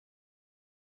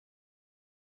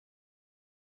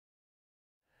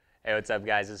Hey, what's up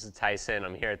guys? This is Tyson.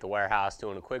 I'm here at the warehouse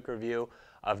doing a quick review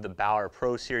of the Bauer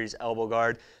Pro Series elbow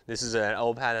guard. This is an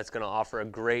elbow pad that's going to offer a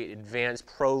great advanced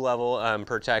pro level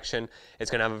protection. It's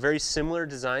going to have a very similar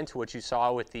design to what you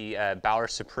saw with the Bauer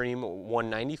Supreme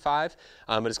 195,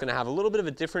 but it's going to have a little bit of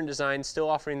a different design, still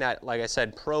offering that, like I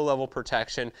said, pro level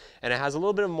protection, and it has a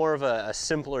little bit more of a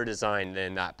simpler design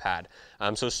than that pad.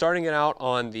 So starting it out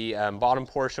on the bottom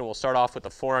portion, we'll start off with the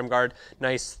forearm guard.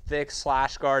 Nice thick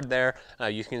slash guard there.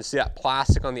 You can see that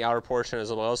plastic on the outer portion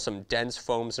as well as some dense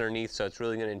foams underneath, so it's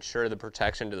really going to ensure the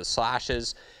protection to the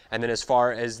slashes. And then as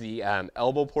far as the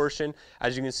elbow portion,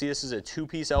 as you can see, this is a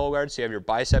two-piece elbow guard. So you have your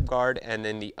bicep guard, and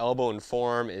then the elbow and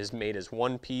forearm is made as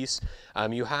one piece.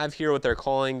 You have here what they're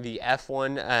calling the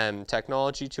F1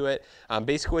 technology to it.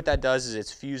 Basically what that does is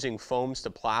it's fusing foams to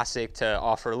plastic to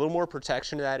offer a little more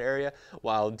protection to that area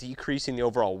while decreasing the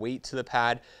overall weight to the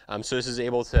pad. So this is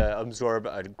able to absorb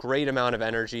a great amount of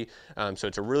energy. So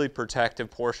it's a really protective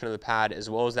portion of the pad, as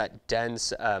well as that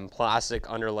dense plastic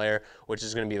underlayer, which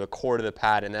is going to be the core to the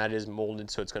pad, and that is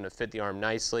molded so it's going to fit the arm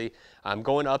nicely.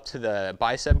 Going up to the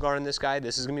bicep guard on this guy,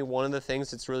 this is going to be one of the things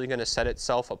that's really going to set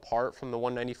itself apart from the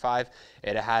 195.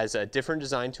 It has a different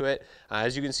design to it.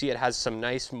 As you can see, it has some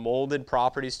nice molded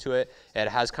properties to it. It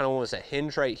has kind of almost a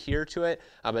hinge right here to it,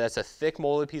 but that's a thick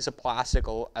molded piece of plastic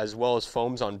as well as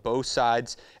foams on both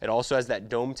sides. It also has that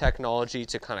dome technology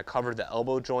to kind of cover the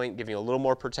elbow joint, giving you a little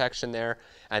more protection there.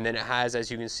 And then it has, as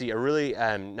you can see, a really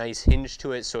nice hinge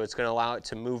to it, so it's going to allow it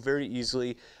to move very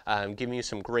easily, giving you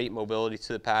some great mobility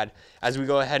to the pad. As we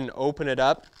go ahead and open it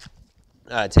up,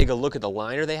 take a look at the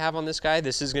liner they have on this guy.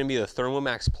 This is going to be the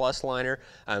Thermomax Plus liner.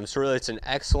 So really it's an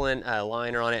excellent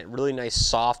liner on it. Really nice,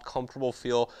 soft, comfortable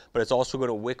feel, but it's also going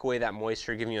to wick away that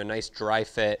moisture, giving you a nice dry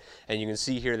fit. And you can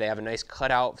see here they have a nice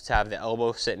cutout to have the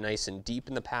elbow sit nice and deep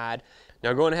in the pad.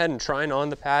 Now going ahead and trying on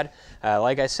the pad,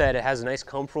 like I said, it has a nice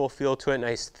comfortable feel to it,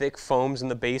 nice thick foams in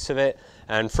the base of it.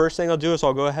 And first thing I'll do is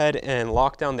I'll go ahead and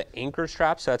lock down the anchor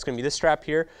strap. So that's going to be this strap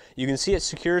here. You can see it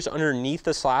secures underneath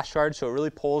the slash guard, so it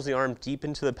really pulls the arm deep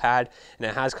into the pad, and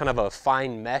it has kind of a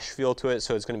fine mesh feel to it,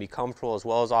 so it's going to be comfortable as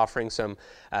well as offering some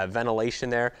ventilation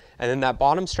there. And then that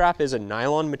bottom strap is a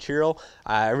nylon material.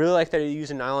 I really like that you use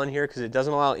a nylon here because it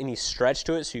doesn't allow any stretch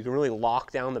to it, so you can really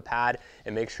lock down the pad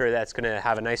and make sure that's going to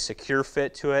have a nice secure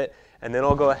fit to it. And then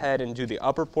I'll go ahead and do the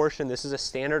upper portion. This is a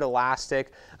standard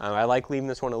elastic. I like leaving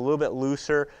this one a little bit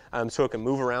looser so it can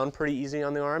move around pretty easy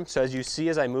on the arm. So as you see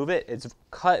as I move it, it's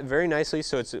cut very nicely,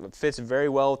 so it fits very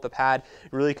well with the pad.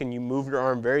 Really you move your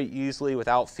arm very easily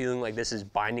without feeling like this is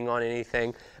binding on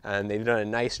anything. And they've done a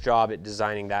nice job at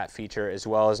designing that feature, as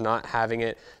well as not having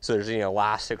it so there's an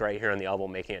elastic right here on the elbow,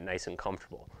 making it nice and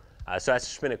comfortable. So that's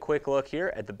just been a quick look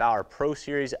here at the Bauer Pro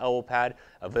Series elbow pad,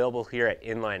 available here at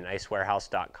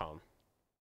inlineIcewarehouse.com.